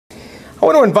I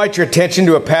want to invite your attention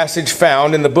to a passage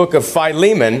found in the book of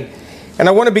Philemon, and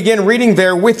I want to begin reading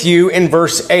there with you in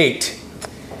verse 8.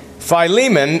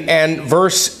 Philemon and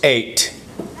verse 8.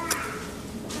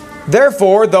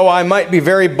 Therefore, though I might be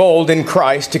very bold in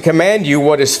Christ to command you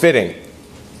what is fitting,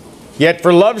 yet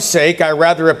for love's sake I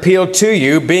rather appeal to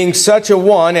you, being such a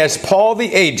one as Paul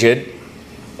the aged,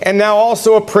 and now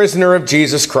also a prisoner of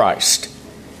Jesus Christ.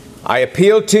 I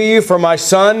appeal to you for my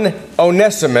son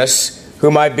Onesimus,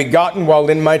 whom I begotten while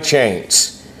in my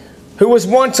chains, who was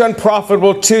once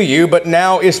unprofitable to you, but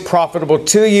now is profitable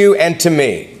to you and to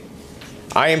me.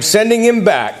 I am sending him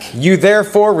back. You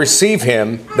therefore receive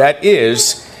him, that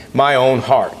is my own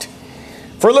heart.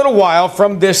 For a little while,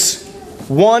 from this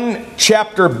one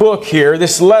chapter book here,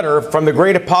 this letter from the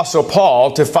great apostle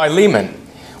Paul to Philemon,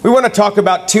 we want to talk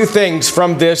about two things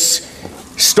from this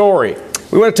story.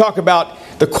 We want to talk about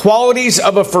the qualities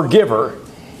of a forgiver,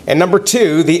 and number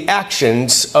two, the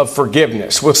actions of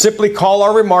forgiveness. We'll simply call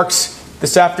our remarks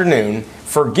this afternoon,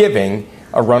 Forgiving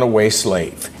a Runaway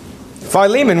Slave.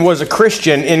 Philemon was a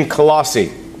Christian in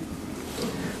Colossae.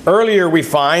 Earlier we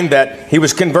find that he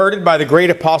was converted by the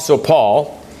great apostle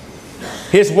Paul.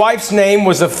 His wife's name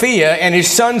was Apphia, and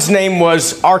his son's name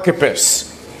was Archippus.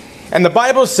 And the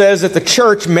Bible says that the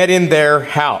church met in their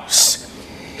house.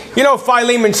 You know,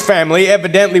 Philemon's family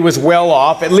evidently was well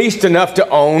off, at least enough to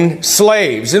own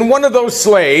slaves. And one of those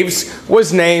slaves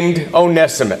was named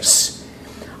Onesimus.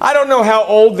 I don't know how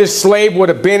old this slave would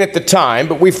have been at the time,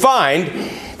 but we find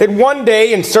that one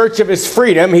day, in search of his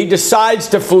freedom, he decides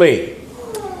to flee,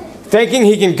 thinking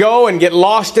he can go and get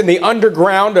lost in the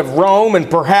underground of Rome and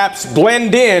perhaps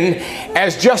blend in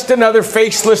as just another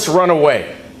faceless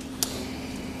runaway.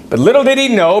 But little did he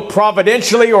know,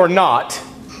 providentially or not,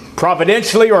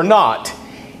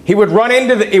 he would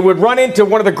run into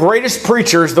one of the greatest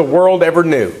preachers the world ever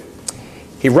knew.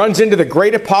 He runs into the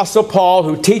great apostle Paul,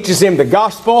 who teaches him the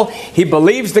gospel. He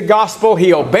believes the gospel,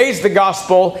 he obeys the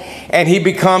gospel, and he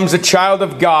becomes a child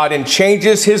of God and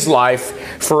changes his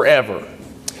life forever.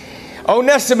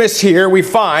 Onesimus here, we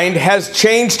find, has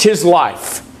changed his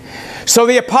life. So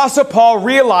the apostle Paul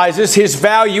realizes his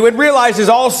value and realizes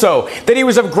also that he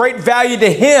was of great value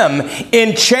to him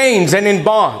in chains and in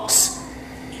bonds.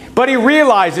 But he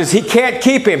realizes he can't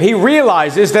keep him. He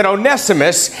realizes that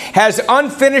Onesimus has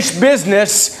unfinished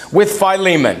business with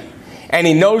Philemon. And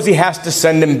he knows he has to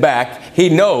send him back. He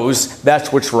knows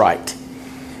that's what's right.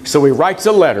 So he writes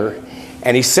a letter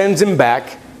and he sends him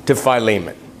back to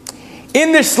Philemon.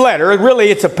 In this letter,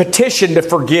 really it's a petition to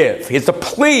forgive. It's a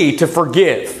plea to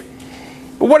forgive.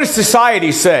 But what does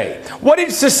society say? What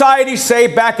did society say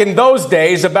back in those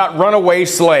days about runaway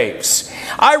slaves?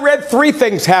 I read three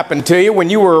things happened to you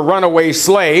when you were a runaway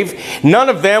slave. None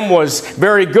of them was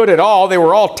very good at all. They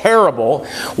were all terrible.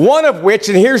 One of which,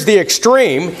 and here's the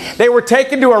extreme, they were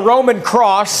taken to a Roman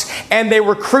cross and they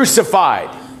were crucified.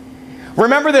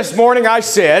 Remember this morning I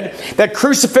said that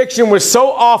crucifixion was so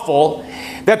awful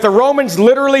that the Romans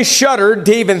literally shuddered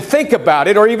to even think about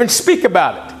it or even speak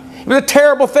about it. It was a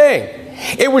terrible thing.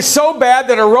 It was so bad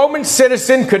that a Roman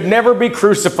citizen could never be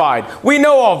crucified. We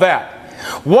know all that.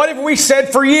 What have we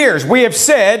said for years? We have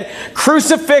said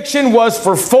crucifixion was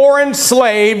for foreign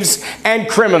slaves and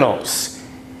criminals.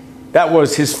 That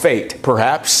was his fate,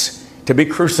 perhaps, to be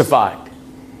crucified.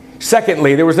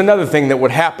 Secondly, there was another thing that would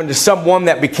happen to someone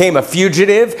that became a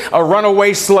fugitive, a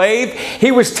runaway slave.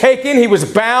 He was taken, he was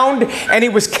bound, and he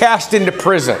was cast into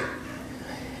prison.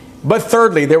 But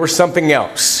thirdly, there was something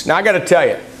else. Now, I got to tell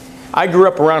you, I grew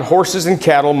up around horses and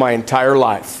cattle my entire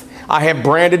life. I have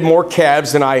branded more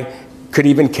calves than I could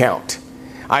even count.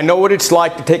 I know what it's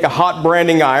like to take a hot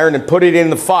branding iron and put it in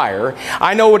the fire.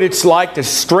 I know what it's like to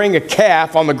string a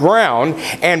calf on the ground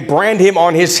and brand him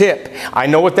on his hip. I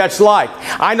know what that's like.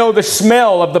 I know the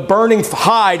smell of the burning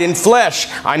hide and flesh.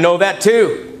 I know that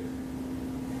too.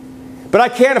 But I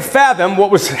can't fathom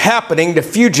what was happening to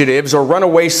fugitives or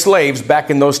runaway slaves back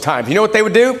in those times. You know what they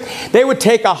would do? They would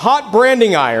take a hot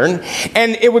branding iron,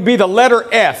 and it would be the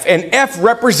letter F, and F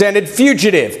represented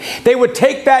fugitive. They would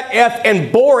take that F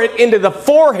and bore it into the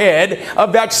forehead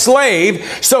of that slave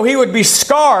so he would be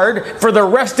scarred for the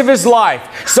rest of his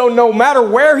life. So no matter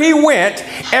where he went,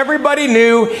 everybody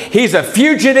knew he's a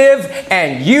fugitive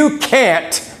and you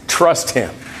can't trust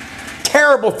him.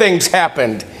 Terrible things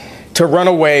happened to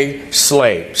runaway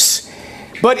slaves.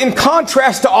 But in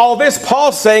contrast to all this,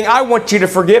 Paul's saying, I want you to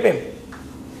forgive him.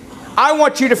 I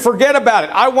want you to forget about it.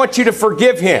 I want you to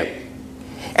forgive him.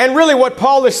 And really what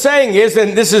Paul is saying is,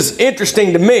 and this is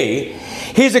interesting to me,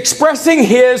 he's expressing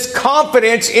his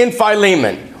confidence in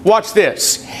Philemon. Watch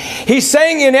this. He's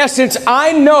saying, in essence,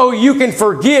 I know you can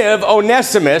forgive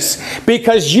Onesimus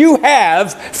because you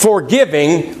have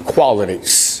forgiving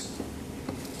qualities.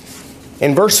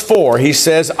 In verse 4, he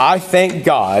says, I thank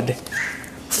God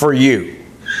for you.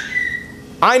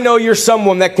 I know you're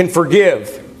someone that can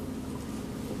forgive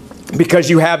because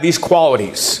you have these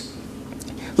qualities.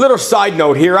 Little side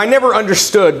note here. I never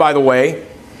understood, by the way,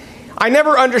 I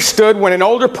never understood when an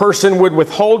older person would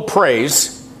withhold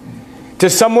praise to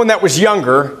someone that was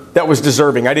younger that was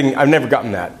deserving. I've never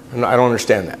gotten that. I don't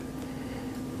understand that.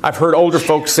 I've heard older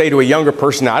folks say to a younger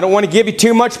person, I don't want to give you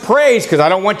too much praise because I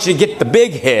don't want you to get the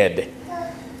big head.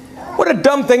 What a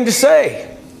dumb thing to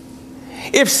say.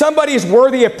 If somebody is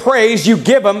worthy of praise, you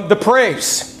give them the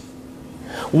praise.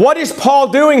 What is Paul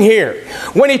doing here?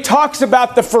 When he talks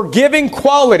about the forgiving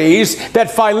qualities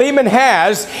that Philemon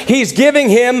has, he's giving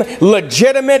him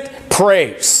legitimate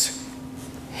praise.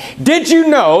 Did you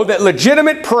know that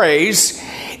legitimate praise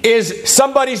is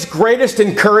somebody's greatest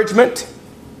encouragement?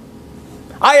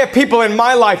 I have people in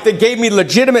my life that gave me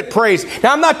legitimate praise.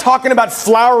 Now, I'm not talking about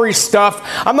flowery stuff.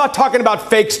 I'm not talking about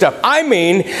fake stuff. I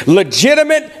mean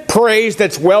legitimate praise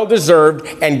that's well-deserved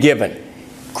and given.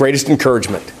 Greatest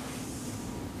encouragement.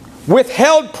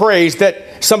 Withheld praise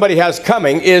that somebody has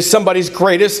coming is somebody's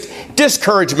greatest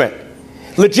discouragement.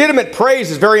 Legitimate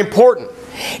praise is very important.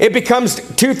 It becomes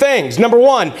two things. Number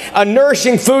one, a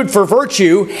nourishing food for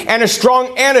virtue and a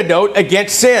strong antidote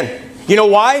against sin. You know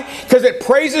why? Because it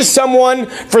praises someone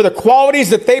for the qualities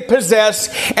that they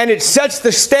possess, and it sets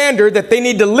the standard that they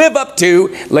need to live up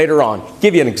to later on. I'll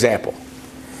give you an example.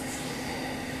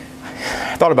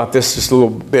 I thought about this just a little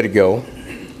bit ago.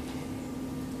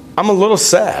 I'm a little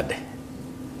sad.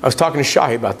 I was talking to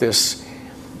Shahi about this.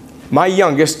 My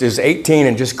youngest is 18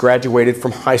 and just graduated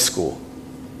from high school.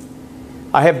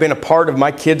 I have been a part of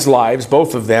my kids' lives,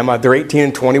 both of them. They're 18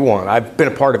 and 21. I've been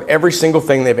a part of every single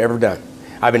thing they've ever done.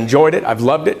 I've enjoyed it. I've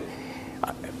loved it.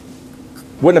 I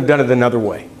wouldn't have done it another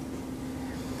way.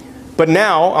 But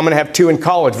now I'm going to have two in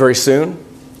college very soon.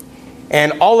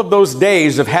 And all of those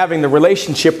days of having the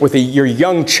relationship with your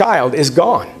young child is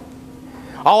gone.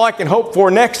 All I can hope for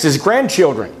next is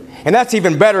grandchildren. And that's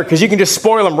even better because you can just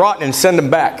spoil them rotten and send them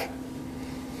back.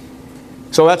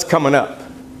 So that's coming up.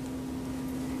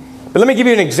 But let me give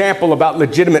you an example about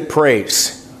legitimate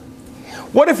praise.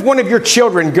 What if one of your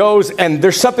children goes and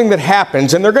there's something that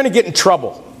happens and they're going to get in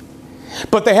trouble,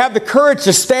 but they have the courage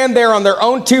to stand there on their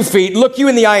own 2 feet, look you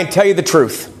in the eye and tell you the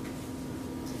truth?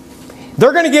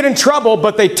 They're going to get in trouble,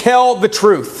 but they tell the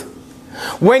truth.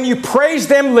 When you praise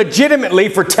them legitimately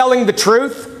for telling the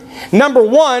truth, number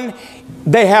one,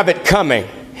 they have it coming.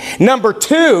 Number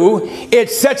two, it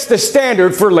sets the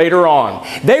standard for later on.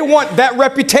 They want that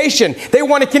reputation. They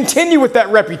want to continue with that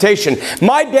reputation.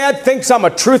 My dad thinks I'm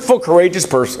a truthful, courageous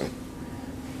person.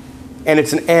 And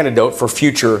it's an antidote for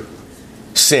future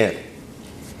sin.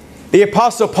 The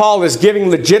Apostle Paul is giving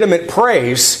legitimate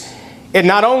praise. It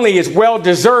not only is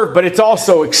well-deserved, but it's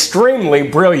also extremely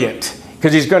brilliant,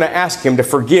 because he's going to ask him to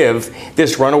forgive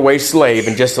this runaway slave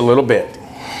in just a little bit.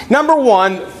 Number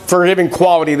one, forgiving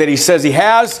quality that he says he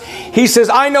has. He says,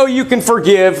 I know you can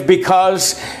forgive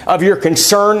because of your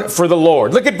concern for the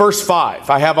Lord. Look at verse 5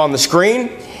 I have on the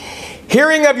screen.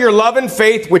 Hearing of your love and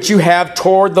faith which you have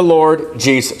toward the Lord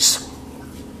Jesus.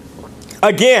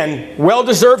 Again,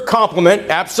 well-deserved compliment,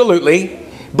 absolutely,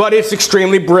 but it's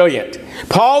extremely brilliant.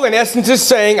 Paul, in essence, is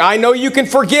saying, I know you can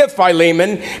forgive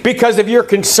Philemon because of your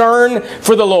concern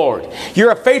for the Lord.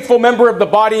 You're a faithful member of the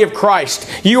body of Christ.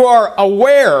 You are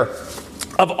aware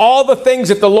of all the things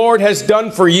that the Lord has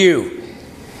done for you.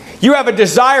 You have a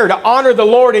desire to honor the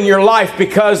Lord in your life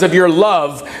because of your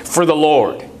love for the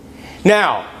Lord.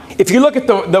 Now, if you look at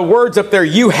the words up there,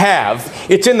 you have,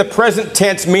 it's in the present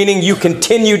tense, meaning you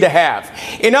continue to have.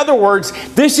 In other words,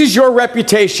 this is your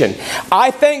reputation.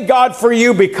 I thank God for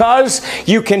you because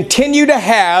you continue to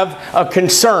have a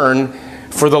concern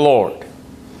for the Lord.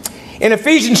 In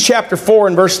Ephesians chapter 4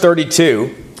 and verse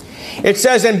 32, it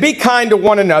says, and be kind to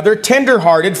one another,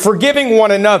 tender-hearted, forgiving one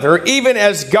another, even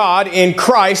as God in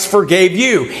Christ forgave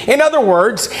you. In other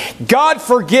words, God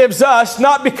forgives us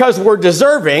not because we're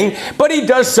deserving, but He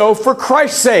does so for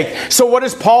Christ's sake. So what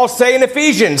does Paul say in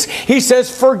Ephesians? He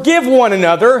says, forgive one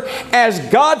another as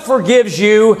God forgives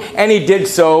you, and He did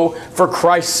so for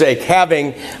Christ's sake.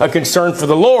 Having a concern for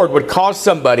the Lord would cause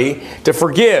somebody to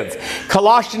forgive.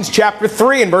 Colossians chapter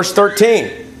 3 and verse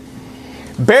 13.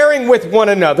 Bearing with one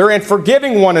another and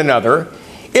forgiving one another,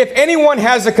 if anyone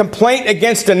has a complaint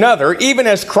against another, even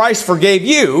as Christ forgave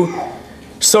you,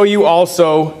 so you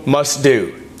also must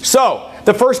do. So,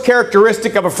 the first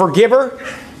characteristic of a forgiver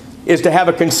is to have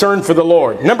a concern for the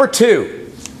Lord. Number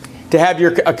two, to have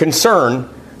a concern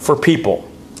for people.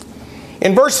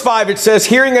 In verse 5 it says,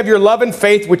 hearing of your love and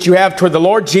faith which you have toward the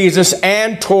Lord Jesus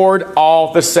and toward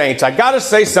all the saints. I got to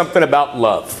say something about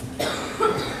love.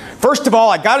 First of all,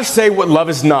 I got to say what love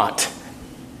is not.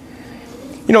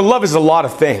 You know, love is a lot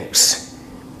of things.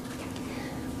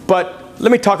 But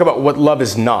let me talk about what love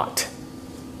is not.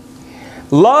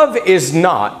 Love is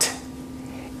not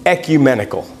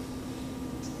ecumenical.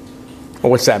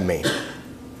 Well, what's that mean?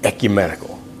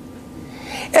 Ecumenical.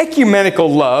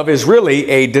 Ecumenical love is really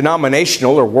a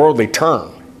denominational or worldly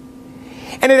term.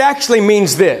 And it actually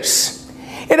means this.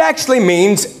 It actually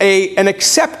means an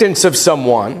acceptance of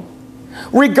someone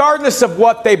regardless of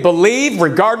what they believe,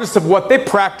 regardless of what they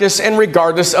practice, and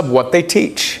regardless of what they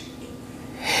teach.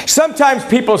 Sometimes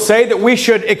people say that we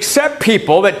should accept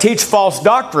people that teach false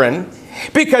doctrine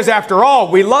because after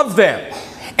all, we love them.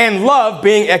 And love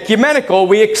being ecumenical,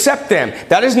 we accept them.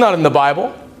 That is not in the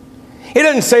Bible. It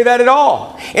doesn't say that at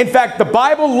all. In fact, the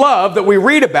Bible love that we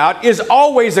read about is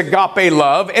always agape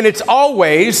love, and it's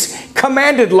always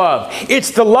commanded love.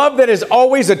 It's the love that is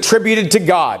always attributed to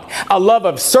God, a love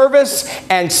of service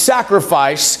and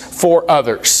sacrifice for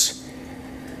others.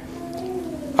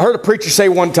 I heard a preacher say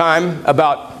one time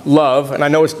about love, and I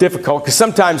know it's difficult because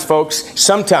sometimes, folks,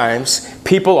 sometimes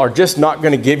people are just not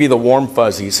going to give you the warm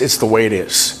fuzzies. It's the way it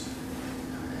is.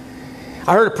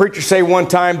 I heard a preacher say one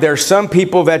time, there's some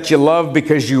people that you love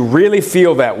because you really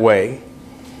feel that way.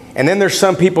 And then there's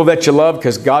some people that you love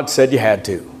because God said you had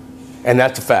to. And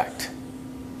that's a fact.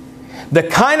 The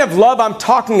kind of love I'm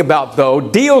talking about, though,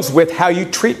 deals with how you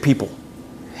treat people.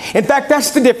 In fact,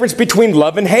 that's the difference between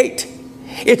love and hate.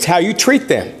 It's how you treat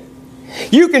them.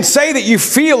 You can say that you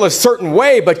feel a certain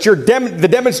way, but the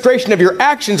demonstration of your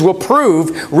actions will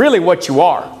prove really what you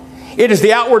are. It is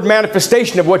the outward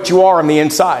manifestation of what you are on the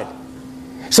inside.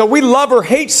 So we love or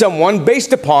hate someone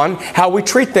based upon how we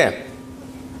treat them.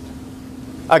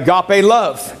 Agape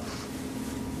love.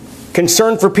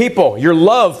 Concern for people. Your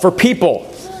love for people,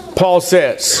 Paul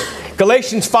says.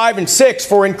 Galatians 5 and 6,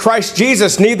 for in Christ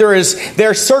Jesus neither is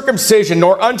there circumcision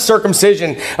nor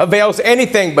uncircumcision avails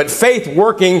anything but faith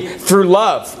working through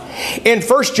love. In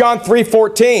 1 John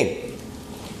 3:14,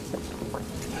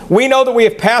 we know that we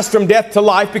have passed from death to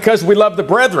life because we love the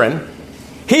brethren.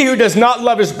 He who does not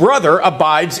love his brother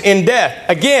abides in death.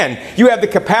 Again, you have the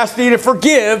capacity to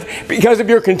forgive because of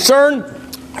your concern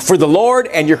for the Lord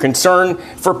and your concern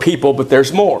for people, but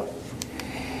there's more.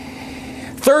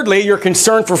 Thirdly, your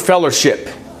concern for fellowship.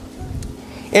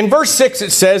 In verse 6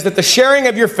 it says that the sharing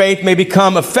of your faith may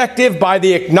become effective by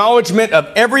the acknowledgement of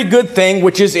every good thing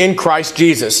which is in Christ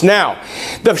Jesus. Now,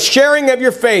 the sharing of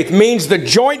your faith means the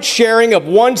joint sharing of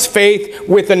one's faith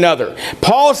with another.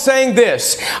 Paul's saying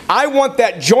this, I want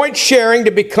that joint sharing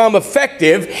to become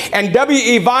effective, and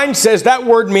W.E. Vine says that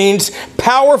word means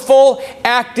powerful,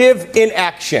 active in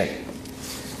action.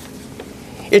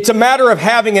 It's a matter of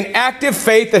having an active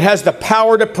faith that has the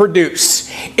power to produce.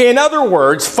 In other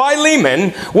words,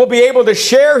 Philemon will be able to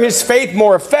share his faith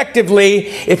more effectively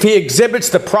if he exhibits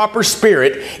the proper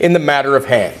spirit in the matter of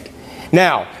hand.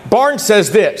 Now, Barnes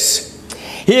says this.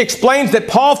 He explains that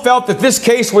Paul felt that this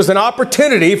case was an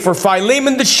opportunity for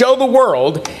Philemon to show the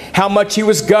world how much he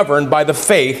was governed by the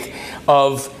faith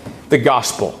of the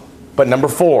gospel. But number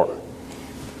 4,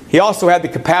 he also had the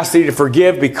capacity to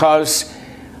forgive because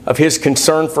of his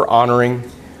concern for honoring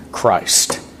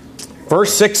Christ.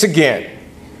 Verse 6 again,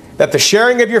 that the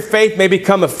sharing of your faith may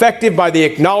become effective by the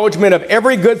acknowledgement of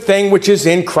every good thing which is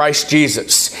in Christ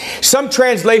Jesus. Some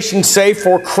translations say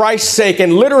for Christ's sake,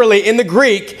 and literally in the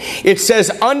Greek it says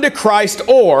unto Christ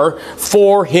or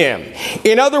for him.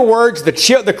 In other words,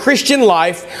 the Christian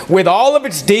life, with all of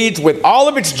its deeds, with all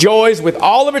of its joys, with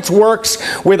all of its works,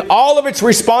 with all of its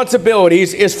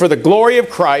responsibilities, is for the glory of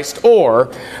Christ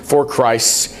or for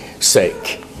Christ's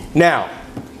sake. Now,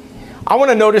 I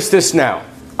want to notice this now.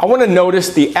 I want to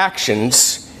notice the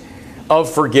actions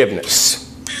of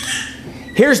forgiveness.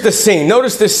 Here's the scene.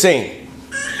 Notice this scene.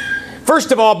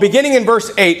 First of all, beginning in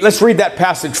verse 8, let's read that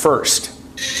passage first.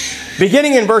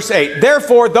 Beginning in verse 8,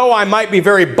 therefore, though I might be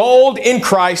very bold in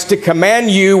Christ to command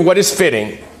you what is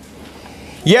fitting,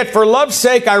 yet for love's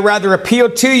sake I rather appeal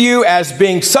to you as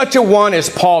being such a one as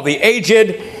Paul the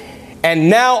aged, and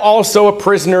now also a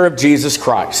prisoner of Jesus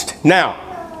Christ. Now,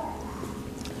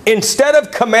 instead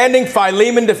of commanding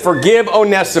Philemon to forgive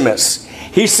Onesimus,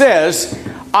 he says,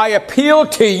 I appeal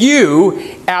to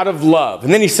you out of love.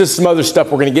 And then he says some other stuff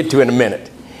we're going to get to in a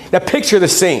minute. Now picture the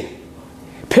scene.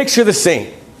 Picture the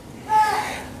scene.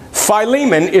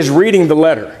 Philemon is reading the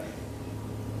letter.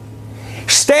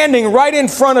 Standing right in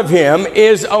front of him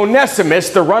is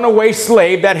Onesimus, the runaway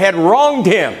slave that had wronged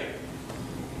him.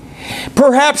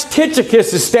 Perhaps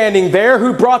Tychicus is standing there,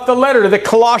 who brought the letter to the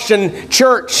Colossian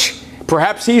church.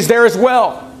 Perhaps he's there as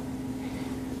well.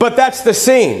 But that's the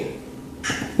scene.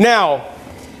 Now,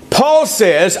 Paul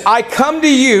says, I come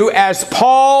to you as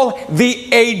Paul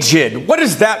the aged. What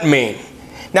does that mean?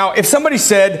 Now, if somebody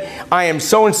said, I am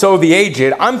so-and-so the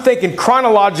aged, I'm thinking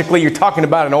chronologically you're talking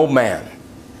about an old man.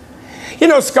 You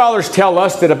know, scholars tell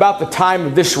us that about the time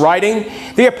of this writing,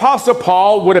 the Apostle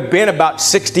Paul would have been about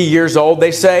 60 years old,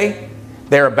 they say,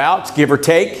 thereabouts, give or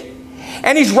take.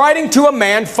 And he's writing to a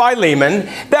man, Philemon,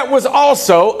 that was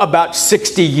also about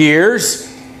 60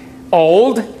 years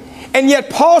old. And yet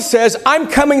Paul says, I'm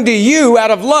coming to you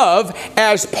out of love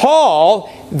as Paul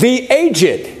the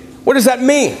aged. What does that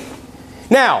mean?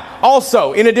 Now,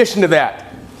 also, in addition to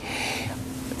that,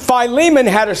 Philemon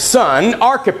had a son,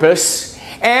 Archippus,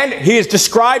 and he is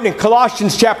described in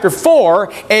Colossians chapter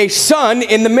 4, a son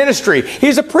in the ministry.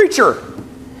 He's a preacher.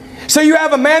 So you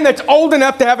have a man that's old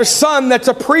enough to have a son that's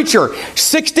a preacher.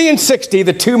 60 and 60,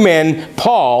 the two men,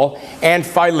 Paul and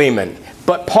Philemon.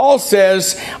 But Paul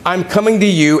says, I'm coming to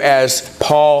you as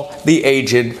Paul the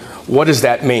aged. What does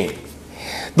that mean?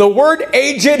 The word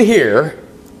aged here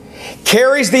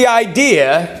carries the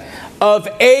idea of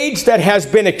age that has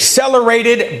been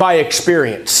accelerated by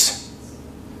experience.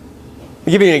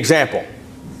 I'll give you an example.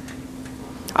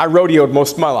 I rodeoed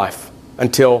most of my life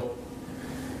until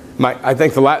I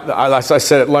think as I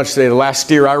said at lunch today, the last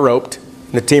steer I roped,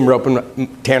 and the team roping,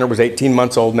 Tanner was 18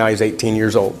 months old, now he's 18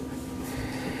 years old.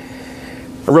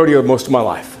 I rodeoed most of my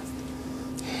life.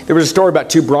 There was a story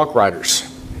about two bronc riders.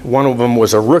 One of them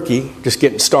was a rookie, just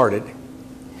getting started.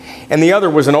 And the other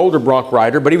was an older bronc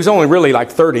rider, but he was only really like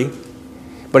 30.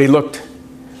 But he looked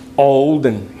old,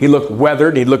 and he looked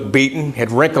weathered, and he looked beaten,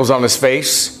 had wrinkles on his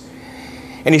face.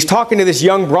 And he's talking to this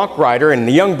young bronc rider, and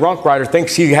the young bronc rider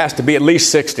thinks he has to be at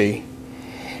least 60.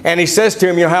 And he says to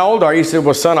him, you know, how old are you? He said,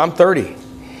 well, son, I'm 30.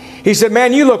 He said,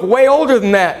 man, you look way older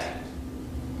than that.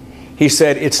 He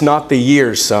said, it's not the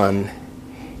years, son,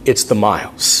 it's the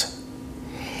miles.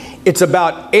 It's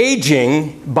about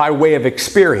aging by way of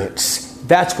experience.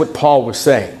 That's what Paul was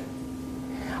saying.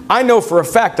 I know for a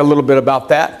fact a little bit about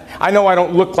that. I know I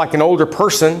don't look like an older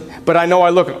person, but I know I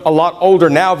look a lot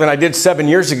older now than I did 7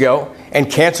 years ago, and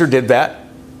cancer did that.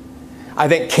 I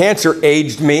think cancer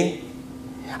aged me.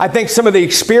 I think some of the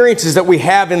experiences that we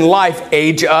have in life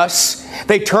age us.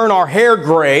 They turn our hair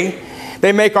gray.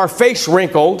 They make our face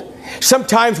wrinkled.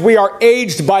 Sometimes we are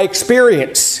aged by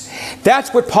experience.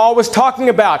 That's what Paul was talking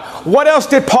about. What else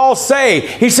did Paul say?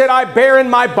 He said, I bear in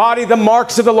my body the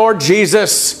marks of the Lord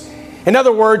Jesus. In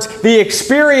other words, the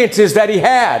experiences that he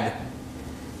had.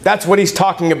 That's what he's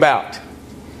talking about.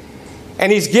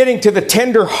 And he's getting to the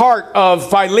tender heart of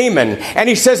Philemon. And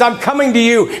he says, I'm coming to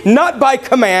you, not by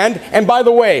command. And by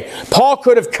the way, Paul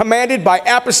could have commanded by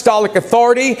apostolic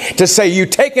authority to say, you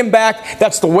take him back.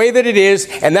 That's the way that it is.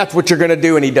 And that's what you're going to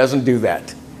do. And he doesn't do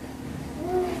that.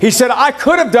 He said, I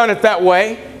could have done it that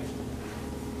way.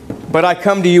 But I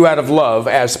come to you out of love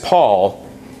as Paul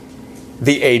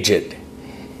the aged.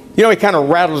 You know, he kind of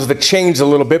rattles the chains a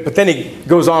little bit, but then he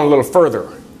goes on a little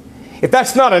further. If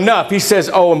that's not enough, he says,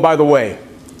 oh, and by the way,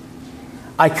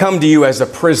 I come to you as a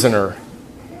prisoner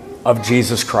of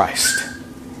Jesus Christ.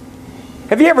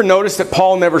 Have you ever noticed that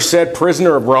Paul never said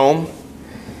prisoner of Rome?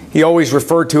 He always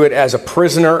referred to it as a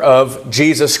prisoner of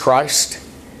Jesus Christ.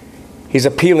 He's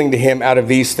appealing to him out of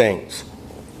these things.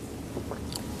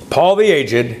 Paul the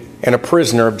aged and a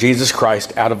prisoner of Jesus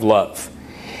Christ out of love.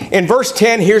 In verse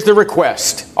 10, here's the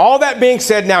request. All that being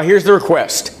said, now here's the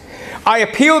request. I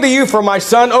appeal to you for my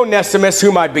son Onesimus,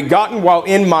 whom I begotten while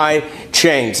in my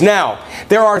chains. Now,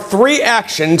 there are three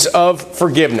actions of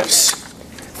forgiveness.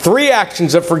 Three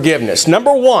actions of forgiveness.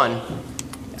 Number one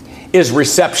is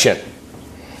reception.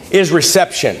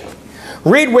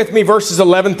 Read with me verses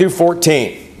 11 through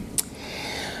 14.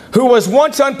 Who was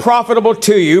once unprofitable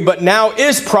to you, but now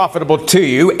is profitable to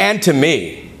you and to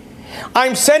me.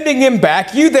 I'm sending him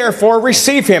back. You therefore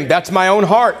receive him. That's my own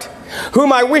heart.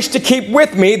 Whom I wish to keep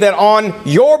with me, that on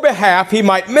your behalf he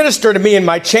might minister to me in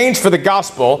my chains for the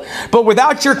gospel. But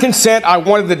without your consent I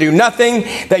wanted to do nothing,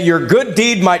 that your good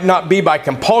deed might not be by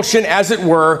compulsion, as it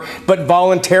were, but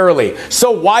voluntarily.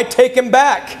 So why take him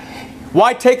back?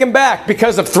 Why take him back?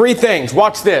 Because of three things.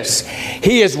 Watch this.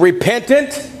 He is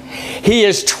repentant, he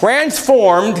is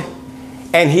transformed,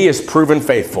 and he is proven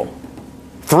faithful.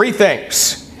 Three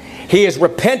things. He is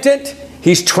repentant,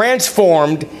 he's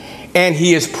transformed, and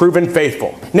he is proven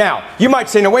faithful. Now, you might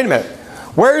say, no, wait a minute.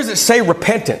 Where does it say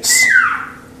repentance?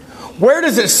 Where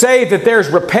does it say that there's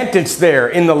repentance there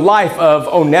in the life of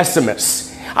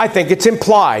Onesimus? I think it's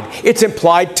implied. It's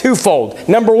implied twofold.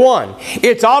 Number one,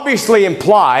 it's obviously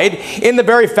implied in the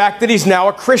very fact that he's now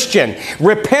a Christian.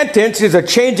 Repentance is a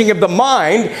changing of the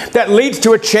mind that leads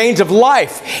to a change of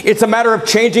life. It's a matter of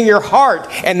changing your heart,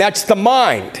 and that's the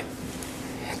mind.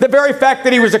 The very fact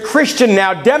that he was a Christian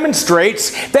now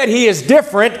demonstrates that he is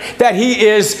different, that he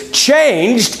is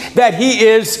changed, that he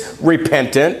is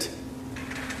repentant.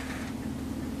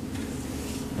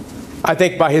 I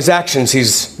think by his actions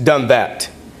he's done that.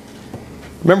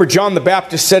 Remember, John the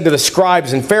Baptist said to the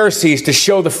scribes and Pharisees to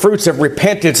show the fruits of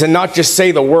repentance and not just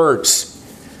say the words.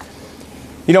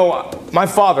 You know, my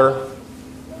father,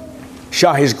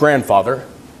 Shahi's grandfather,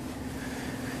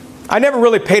 I never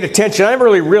really paid attention. I never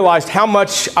really realized how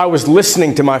much I was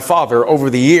listening to my father over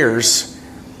the years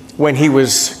when he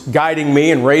was guiding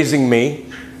me and raising me.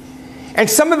 And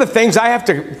some of the things, I have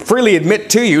to freely admit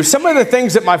to you, some of the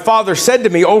things that my father said to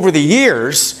me over the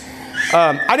years,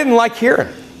 I didn't like hearing.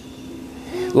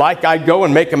 Like I'd go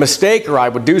and make a mistake, or I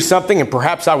would do something and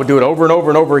perhaps I would do it over and over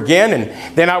and over again,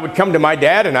 and then I would come to my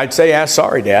dad and I'd say, "Yeah,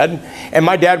 sorry, Dad." And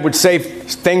my dad would say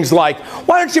things like,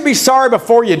 "Why don't you be sorry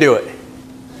before you do it?"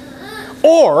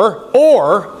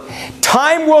 Or,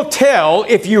 "Time will tell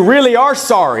if you really are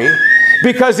sorry,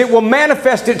 because it will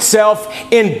manifest itself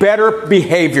in better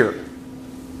behavior."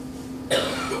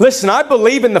 Listen, I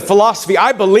believe in the philosophy,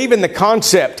 I believe in the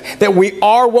concept that we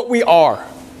are what we are.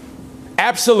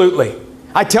 Absolutely.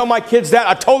 I tell my kids that.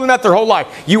 I told them that their whole life.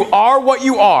 You are what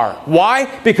you are. Why?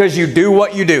 Because you do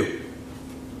what you do.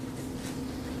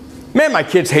 Man, my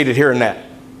kids hated hearing that.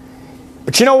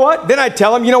 But you know what? Then I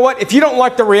tell them, you know what? If you don't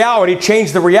like the reality,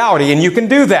 change the reality, and you can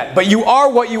do that. But you are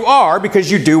what you are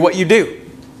because you do what you do.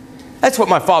 That's what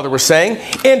my father was saying.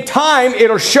 In time,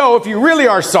 it'll show if you really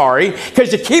are sorry,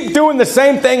 because you keep doing the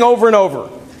same thing over and over.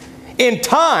 In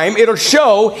time, it'll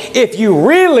show if you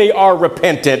really are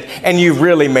repentant and you've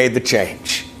really made the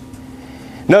change.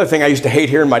 Another thing I used to hate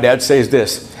hearing my dad say is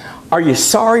this: "Are you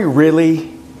sorry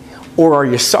really, or are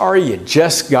you sorry you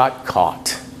just got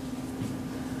caught?"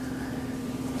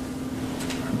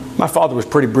 My father was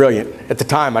pretty brilliant. At the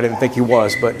time, I didn't think he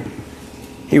was, but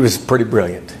he was pretty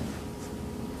brilliant.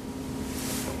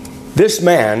 This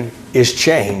man is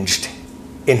changed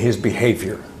in his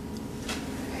behavior.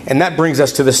 And that brings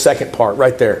us to the second part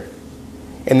right there.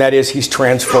 And that is, he's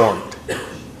transformed.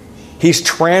 He's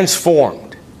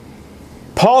transformed.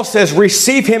 Paul says,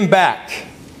 receive him back.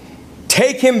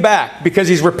 Take him back because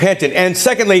he's repentant. And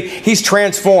secondly, he's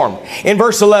transformed. In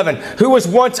verse 11, who was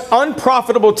once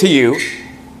unprofitable to you,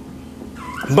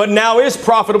 but now is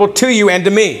profitable to you and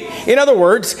to me. In other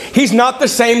words, he's not the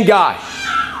same guy.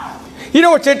 You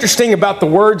know what's interesting about the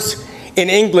words in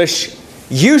English,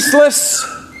 useless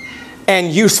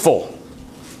and useful?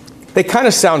 They kind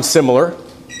of sound similar,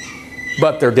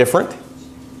 but they're different.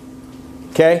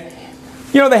 Okay?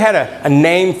 You know, they had a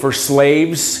name for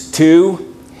slaves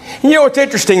too. You know what's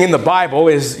interesting in the Bible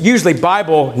is usually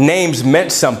Bible names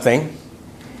meant something.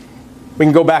 We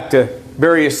can go back to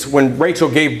when Rachel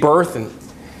gave birth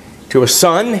to a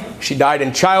son. She died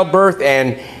in childbirth,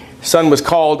 and son was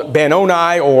called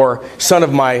Ben-Oni, or son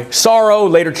of my sorrow,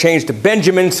 later changed to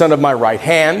Benjamin, son of my right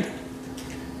hand.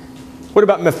 What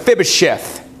about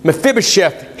Mephibosheth?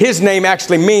 Mephibosheth, his name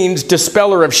actually means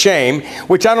dispeller of shame,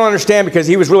 which I don't understand because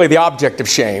he was really the object of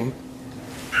shame.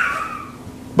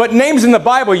 But names in the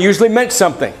Bible usually meant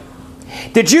something.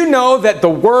 Did you know that the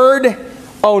word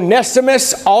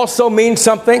Onesimus also means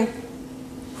something?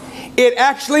 It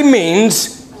actually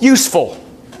means useful.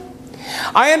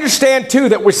 I understand too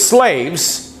that with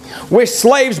slaves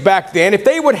back then, if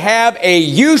they would have a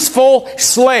useful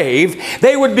slave,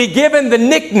 they would be given the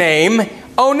nickname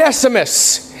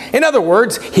Onesimus. In other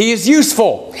words, he is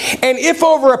useful. And if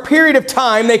over a period of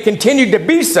time they continued to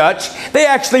be such, they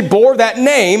actually bore that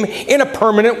name in a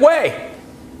permanent way.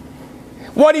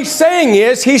 What he's saying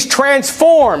is he's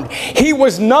transformed. He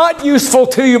was not useful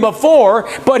to you before,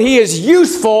 but he is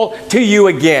useful to you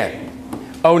again.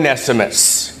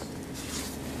 Onesimus.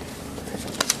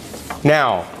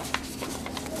 Now,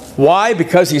 why?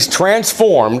 Because he's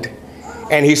transformed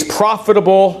and he's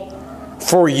profitable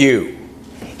for you.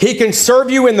 He can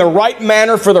serve you in the right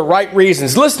manner for the right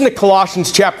reasons. Listen to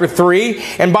Colossians chapter 3.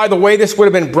 And by the way, this would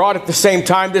have been brought at the same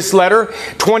time, this letter,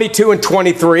 22 and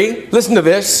 23. Listen to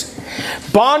this.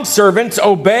 Bondservants,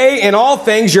 obey in all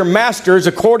things your masters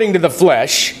according to the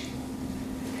flesh,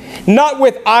 not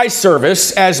with eye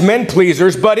service as men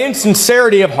pleasers, but in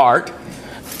sincerity of heart,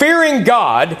 fearing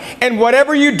God, and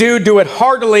whatever you do, do it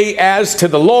heartily as to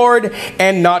the Lord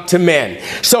and not to men.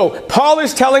 So Paul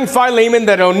is telling Philemon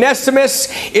that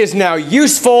Onesimus is now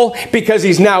useful because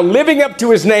he's now living up to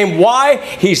his name. Why?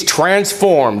 He's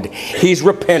transformed. He's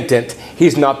repentant.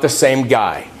 He's not the same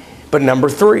guy. But number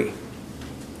 3,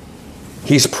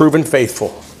 he's proven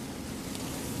faithful.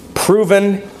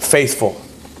 Proven faithful.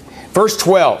 Verse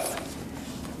 12.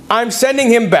 I'm sending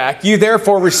him back. You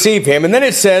therefore receive him. And then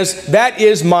it says, that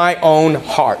is my own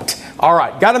heart. All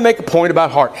right, got to make a point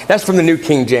about heart. That's from the New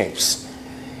King James.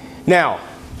 Now,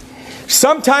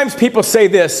 sometimes people say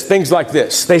things like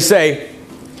this. They say,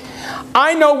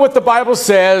 I know what the Bible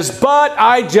says, but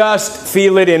I just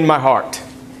feel it in my heart.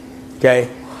 Okay?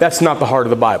 That's not the heart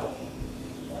of the Bible.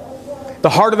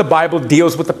 The heart of the Bible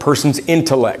deals with the person's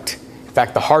intellect. In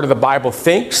fact, the heart of the Bible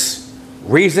thinks,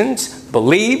 reasons,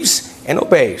 believes, and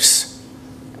obeys,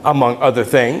 among other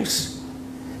things.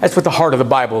 That's what the heart of the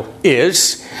Bible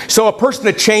is. So a person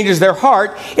that changes their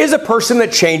heart is a person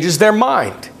that changes their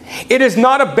mind. It is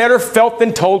not a better felt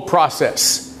than told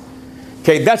process.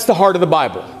 Okay, that's the heart of the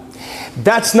Bible.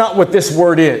 That's not what this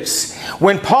word is.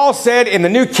 When Paul said in the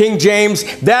New King James,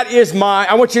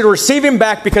 I want you to receive him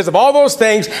back because of all those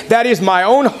things, that is my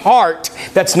own heart,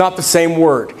 that's not the same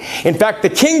word. In fact, the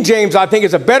King James, I think,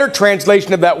 is a better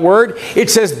translation of that word. It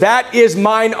says, that is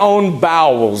mine own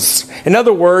bowels. In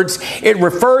other words, it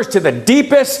refers to the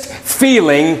deepest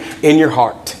feeling in your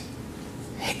heart.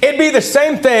 It'd be the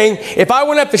same thing if I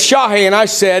went up to Shahe and I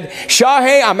said,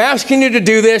 Shahe, I'm asking you to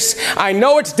do this. I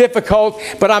know it's difficult,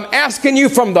 but I'm asking you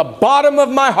from the bottom of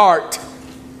my heart.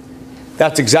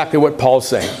 That's exactly what Paul's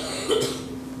saying.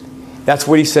 That's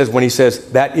what he says when he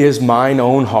says, that is mine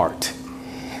own heart.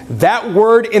 That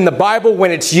word in the Bible, when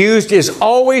it's used, is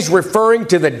always referring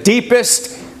to the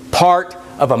deepest part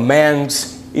of a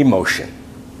man's emotion.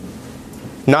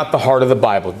 Not the heart of the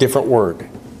Bible, different word.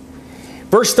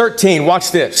 Verse 13,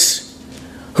 watch this.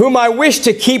 Whom I wish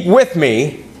to keep with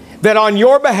me, that on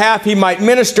your behalf he might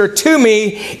minister to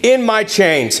me in my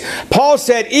chains. Paul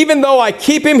said, even though I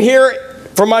keep him here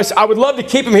for myself, I would love to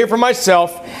keep him here for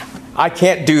myself, I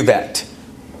can't do that.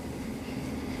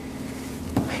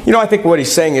 You know, I think what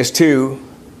he's saying is too,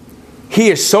 he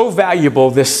is so valuable,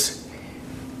 this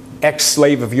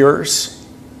ex-slave of yours.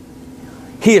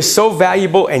 He is so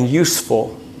valuable and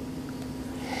useful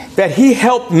that he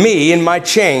helped me in my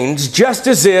chains just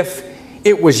as if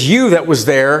it was you that was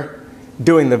there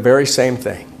doing the very same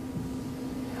thing.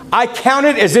 I count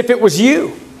it as if it was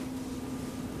you.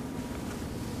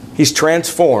 He's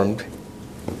transformed.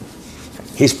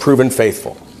 He's proven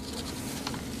faithful.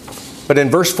 But in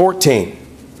verse 14,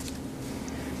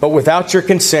 but without your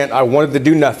consent I wanted to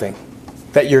do nothing,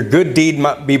 that your good deed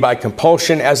might be by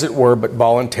compulsion as it were, but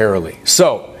voluntarily.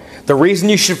 So, the reason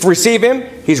you should receive him,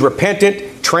 he's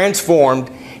repentant,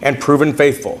 transformed, and proven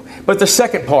faithful. But the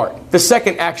second part, the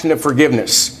second action of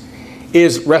forgiveness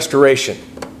is restoration.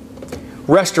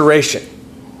 Restoration.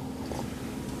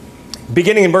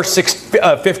 Beginning in verse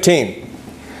 15.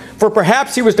 For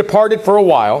perhaps he was departed for a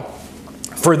while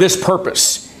for this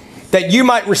purpose, that you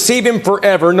might receive him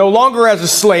forever, no longer as a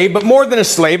slave, but more than a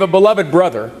slave, a beloved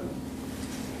brother,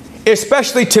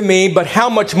 especially to me, but how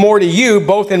much more to you,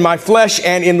 both in my flesh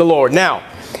and in the Lord. Now,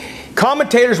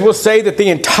 commentators will say that the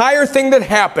entire thing that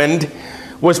happened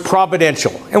was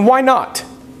providential. And why not?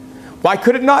 Why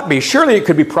could it not be? Surely it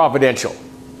could be providential.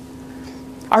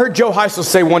 I heard Joe Heisel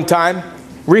say one time,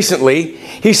 recently,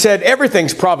 he said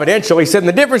everything's providential. He said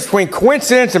the difference between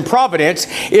coincidence and providence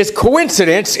is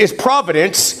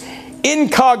providence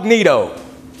incognito.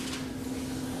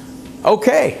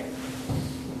 Okay.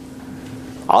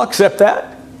 I'll accept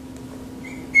that.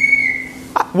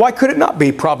 Why could it not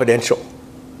be providential?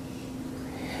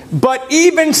 But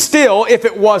even still, if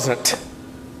it wasn't,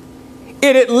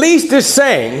 it at least is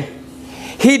saying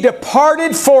he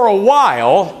departed for a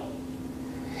while,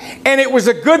 and it was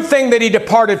a good thing that he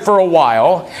departed for a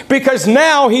while, because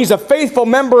now he's a faithful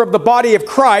member of the body of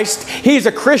Christ. He's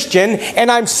a Christian,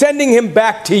 and I'm sending him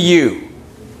back to you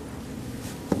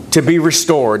to be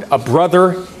restored, a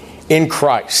brother in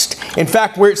Christ. In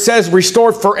fact, where it says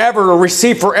restored forever or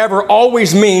receive forever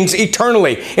always means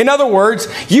eternally. In other words,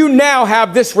 you now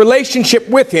have this relationship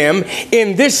with him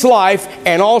in this life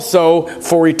and also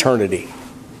for eternity.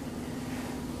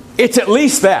 It's at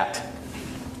least that.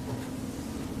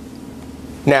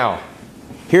 Now,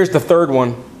 here's the third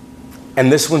one,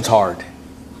 and this one's hard.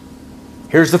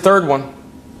 Here's the third one.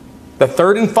 The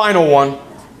third and final one,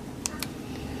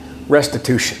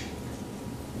 restitution.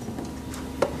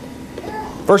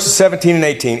 Verses 17 and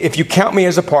 18. If you count me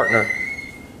as a partner,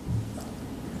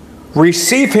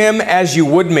 receive him as you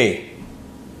would me.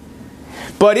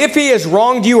 But if he has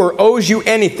wronged you or owes you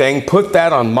anything, put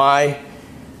that on my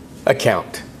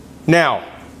account. Now,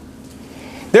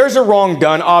 there's a wrong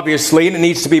done, obviously, and it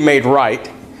needs to be made right.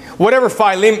 Whatever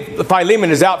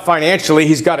Philemon is out financially,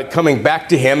 he's got it coming back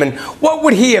to him. And what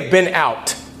would he have been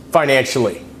out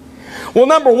financially? Well,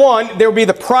 number one, there would be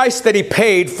the price that he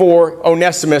paid for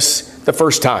Onesimus the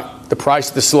first time, the price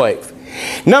of the slave.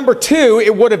 Number two,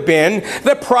 it would have been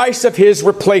the price of his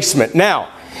replacement. Now,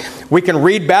 we can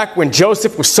read back when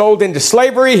Joseph was sold into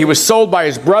slavery. He was sold by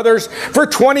his brothers for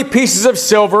 20 pieces of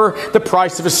silver, the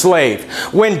price of a slave.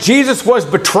 When Jesus was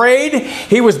betrayed,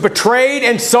 he was betrayed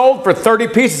and sold for 30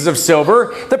 pieces of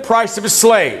silver, the price of a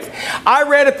slave. I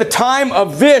read at the time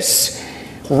of this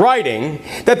writing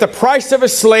that the price of a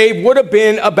slave would have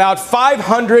been about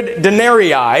 500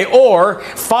 denarii, or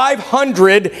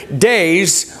 500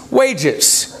 days'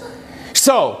 wages.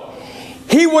 So,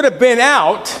 he would have been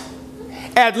out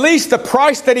at least the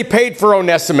price that he paid for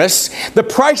Onesimus, the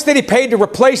price that he paid to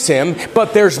replace him,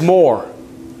 but there's more.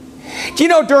 Do you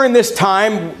know, during this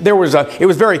time, it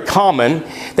was very common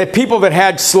that people that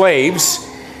had slaves,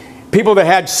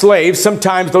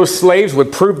 sometimes those slaves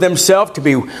would prove themselves to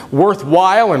be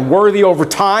worthwhile and worthy over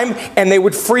time, and they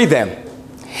would free them.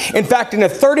 In fact, in a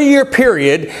 30-year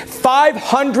period,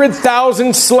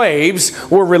 500,000 slaves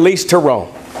were released to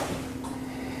Rome.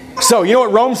 So, you know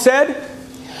what Rome said?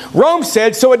 Rome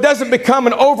said, so it doesn't become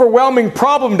an overwhelming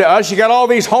problem to us. You got all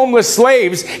these homeless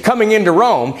slaves coming into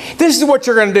Rome. This is what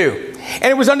you're going to do.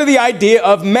 And it was under the idea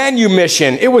of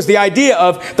manumission. It was the idea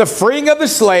of the freeing of the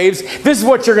slaves. This is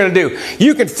what you're going to do.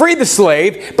 You can free the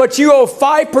slave, but you owe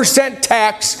 5%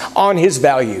 tax on his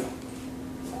value.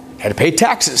 Had to pay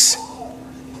taxes.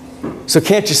 So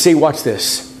can't you see, watch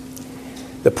this.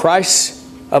 The price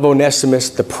of Onesimus,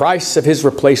 the price of his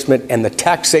replacement, and the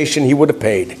taxation he would have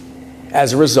paid.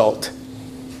 As a result,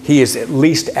 he is at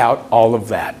least out all of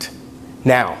that.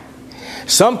 Now,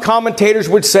 some commentators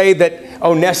would say that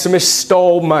Onesimus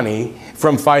stole money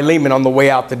from Philemon on the way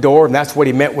out the door, and that's what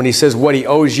he meant when he says what he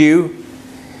owes you.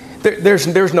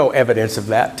 There's no evidence of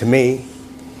that to me.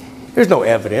 There's no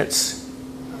evidence.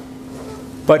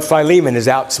 But Philemon is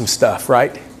out some stuff,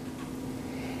 right?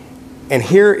 And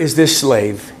here is this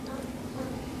slave,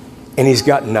 and he's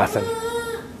got nothing.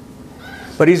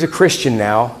 But he's a Christian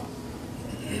now.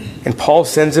 And Paul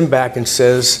sends him back and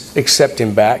says, accept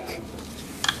him back.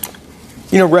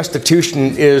 You know,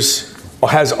 restitution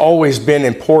has always been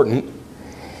important.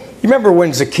 You remember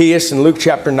when Zacchaeus in Luke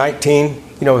chapter 19,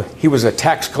 you know, he was a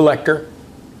tax collector.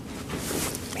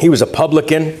 He was a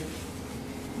publican.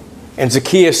 And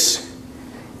Zacchaeus,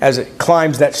 as it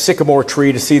climbs that sycamore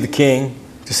tree to see the king,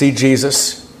 to see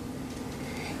Jesus.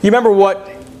 You remember what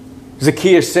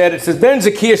Zacchaeus said? It says, then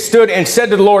Zacchaeus stood and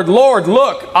said to the Lord, Lord,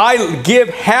 look, I give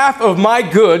half of my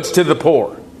goods to the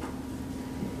poor.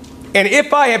 And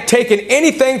if I have taken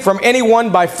anything from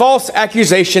anyone by false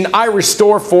accusation, I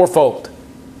restore fourfold.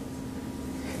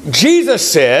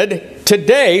 Jesus said,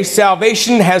 today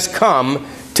salvation has come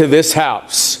to this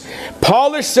house.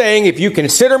 Paul is saying, if you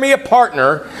consider me a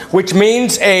partner, which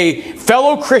means a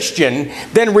fellow Christian,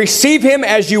 then receive him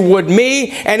as you would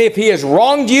me. And if he has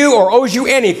wronged you or owes you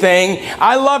anything,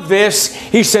 I love this.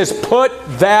 He says, put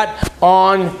that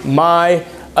on my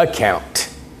account.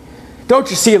 Don't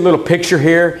you see a little picture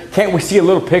here? Can't we see a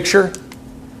little picture?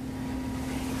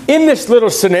 In this little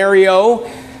scenario,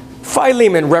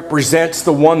 Philemon represents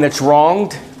the one that's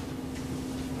wronged.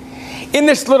 In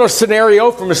this little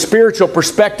scenario, from a spiritual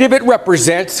perspective, it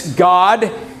represents God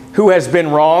who has been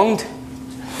wronged.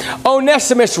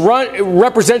 Onesimus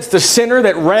represents the sinner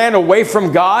that ran away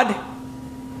from God.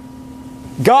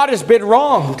 God has been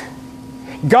wronged.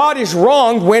 God is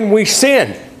wronged when we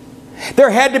sin. There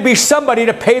had to be somebody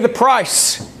to pay the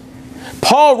price.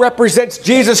 Paul represents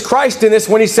Jesus Christ in this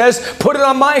when he says, put it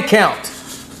on my account.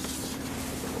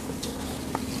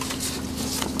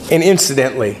 And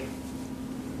incidentally,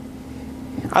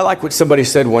 I like what somebody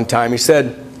said one time. He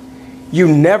said, you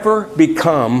never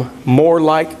become more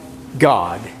like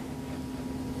God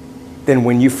than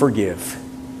when you forgive.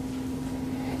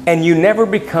 And you never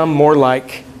become more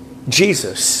like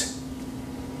Jesus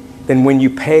than when you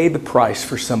pay the price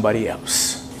for somebody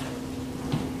else.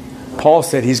 Paul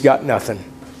said he's got nothing.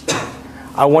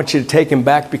 I want you to take him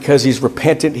back because he's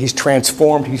repentant, he's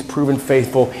transformed, he's proven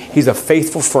faithful. He's a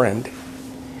faithful friend.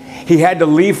 He had to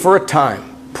leave for a time.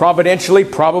 Providentially,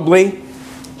 probably,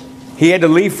 he had to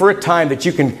leave for a time that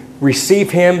you can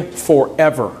receive him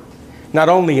forever. Not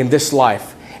only in this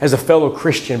life as a fellow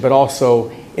Christian, but also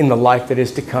in the life that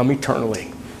is to come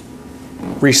eternally.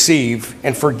 Receive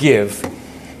and forgive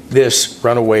this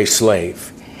runaway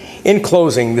slave. In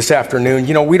closing this afternoon,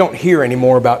 you know, we don't hear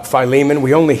anymore about Philemon.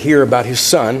 We only hear about his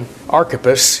son,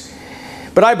 Archippus.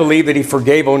 But I believe that he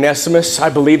forgave Onesimus. I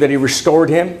believe that he restored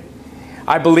him.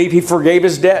 I believe he forgave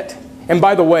his debt. And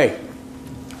by the way,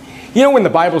 you know when the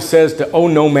Bible says to owe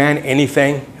no man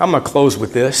anything? I'm going to close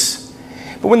with this.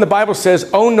 But when the Bible says,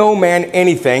 owe no man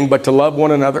anything but to love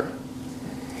one another,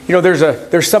 you know,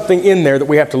 there's something in there that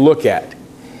we have to look at.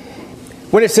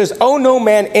 When it says, owe no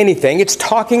man anything, it's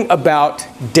talking about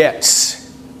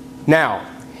debts. Now,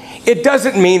 it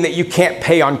doesn't mean that you can't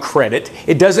pay on credit.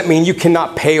 It doesn't mean you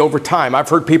cannot pay over time. I've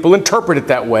heard people interpret it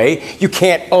that way. You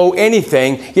can't owe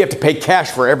anything. You have to pay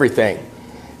cash for everything.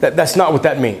 That's not what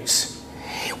that means.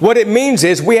 What it means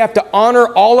is we have to honor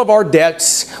all of our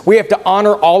debts. We have to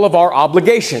honor all of our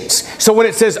obligations. So when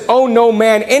it says, owe no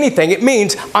man anything, it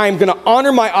means I'm going to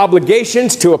honor my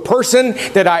obligations to a person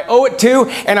that I owe it to,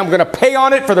 and I'm going to pay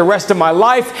on it for the rest of my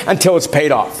life until it's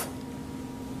paid off.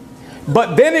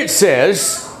 But then it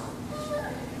says,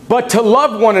 but to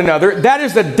love one another, that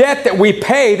is the debt that we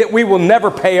pay that we will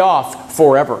never pay off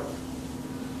forever.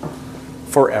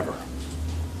 Forever.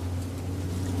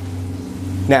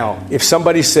 Now, if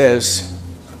somebody says,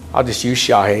 I'll just use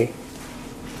Shahe.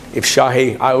 If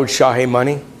I owed Shahe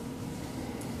money,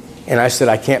 and I said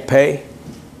I can't pay,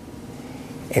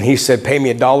 and he said pay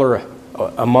me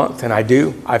 $1 a month, and I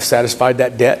do, I've satisfied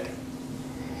that debt.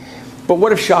 But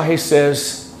what if Shahe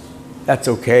says, that's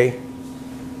okay,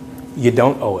 you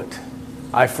don't owe it.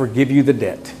 I forgive you the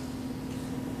debt.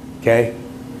 Okay?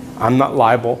 I'm not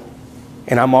liable,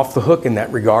 and I'm off the hook in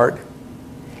that regard.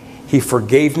 He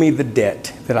forgave me the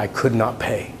debt that I could not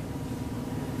pay.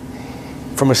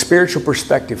 From a spiritual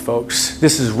perspective, folks,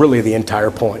 this is really the entire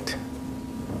point.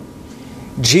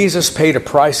 Jesus paid a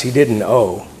price he didn't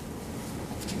owe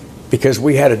because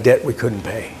we had a debt we couldn't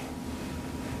pay.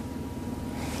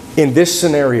 In this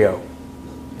scenario,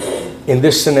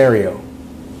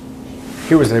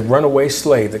 here was a runaway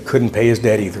slave that couldn't pay his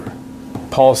debt either.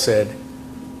 Paul said,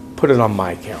 put it on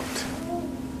my account.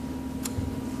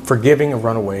 Forgiving a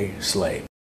runaway slave.